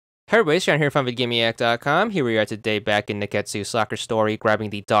Hey everybody, Sean here from VidGamiac.com. Here we are today back in Nekketsu Soccer Story, grabbing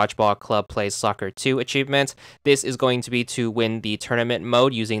the Dodgeball Club Plays Soccer 2 achievement. This is going to be to win the tournament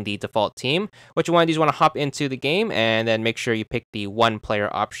mode using the default team. What you want to do is you want to hop into the game and then make sure you pick the one player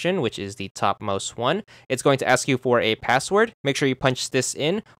option, which is the topmost one. It's going to ask you for a password. Make sure you punch this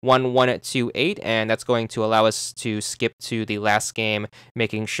in, 1128, and that's going to allow us to skip to the last game,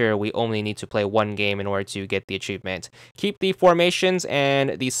 making sure we only need to play one game in order to get the achievement. Keep the formations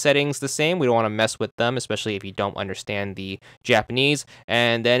and the settings the same. We don't want to mess with them, especially if you don't understand the Japanese.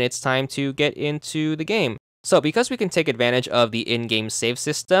 And then it's time to get into the game. So because we can take advantage of the in-game save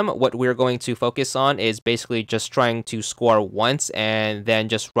system, what we're going to focus on is basically just trying to score once and then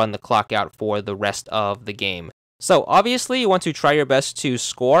just run the clock out for the rest of the game. So obviously you want to try your best to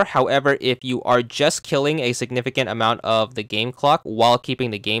score. However, if you are just killing a significant amount of the game clock while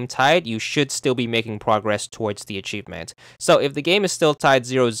keeping the game tied, you should still be making progress towards the achievement. So if the game is still tied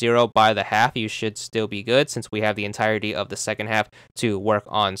 0-0 by the half, you should still be good since we have the entirety of the second half to work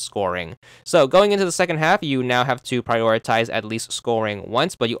on scoring. So going into the second half, you now have to prioritize at least scoring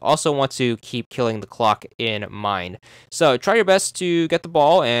once, but you also want to keep killing the clock in mind. So try your best to get the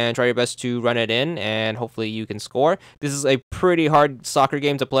ball and try your best to run it in, and hopefully you can score. This is a pretty hard soccer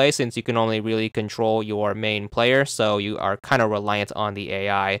game to play since you can only really control your main player, so you are kind of reliant on the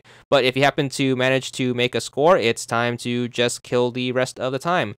AI. But if you happen to manage to make a score, it's time to just kill the rest of the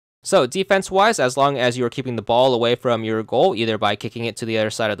time. So defense-wise, as long as you're keeping the ball away from your goal, either by kicking it to the other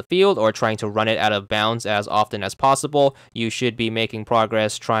side of the field or trying to run it out of bounds as often as possible, you should be making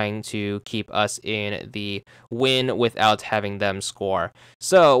progress trying to keep us in the win without having them score.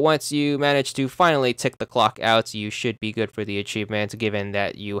 So once you manage to finally tick the clock out, you should be good for the achievement given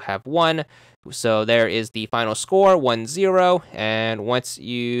that you have won. So there is the final score, 1-0, and once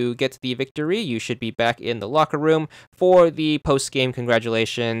you get the victory, you should be back in the locker room for the post-game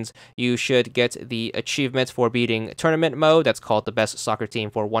congratulations. You should get the achievement for beating tournament mode. That's called the best soccer team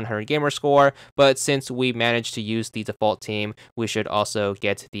for 100 gamer score, but since we managed to use the default team, we should also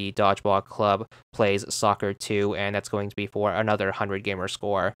get the Dodgeball Club Plays Soccer 2, and that's going to be for another 100 gamer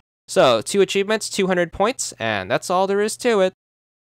score. So 2 achievements, 200 points, and that's all there is to it.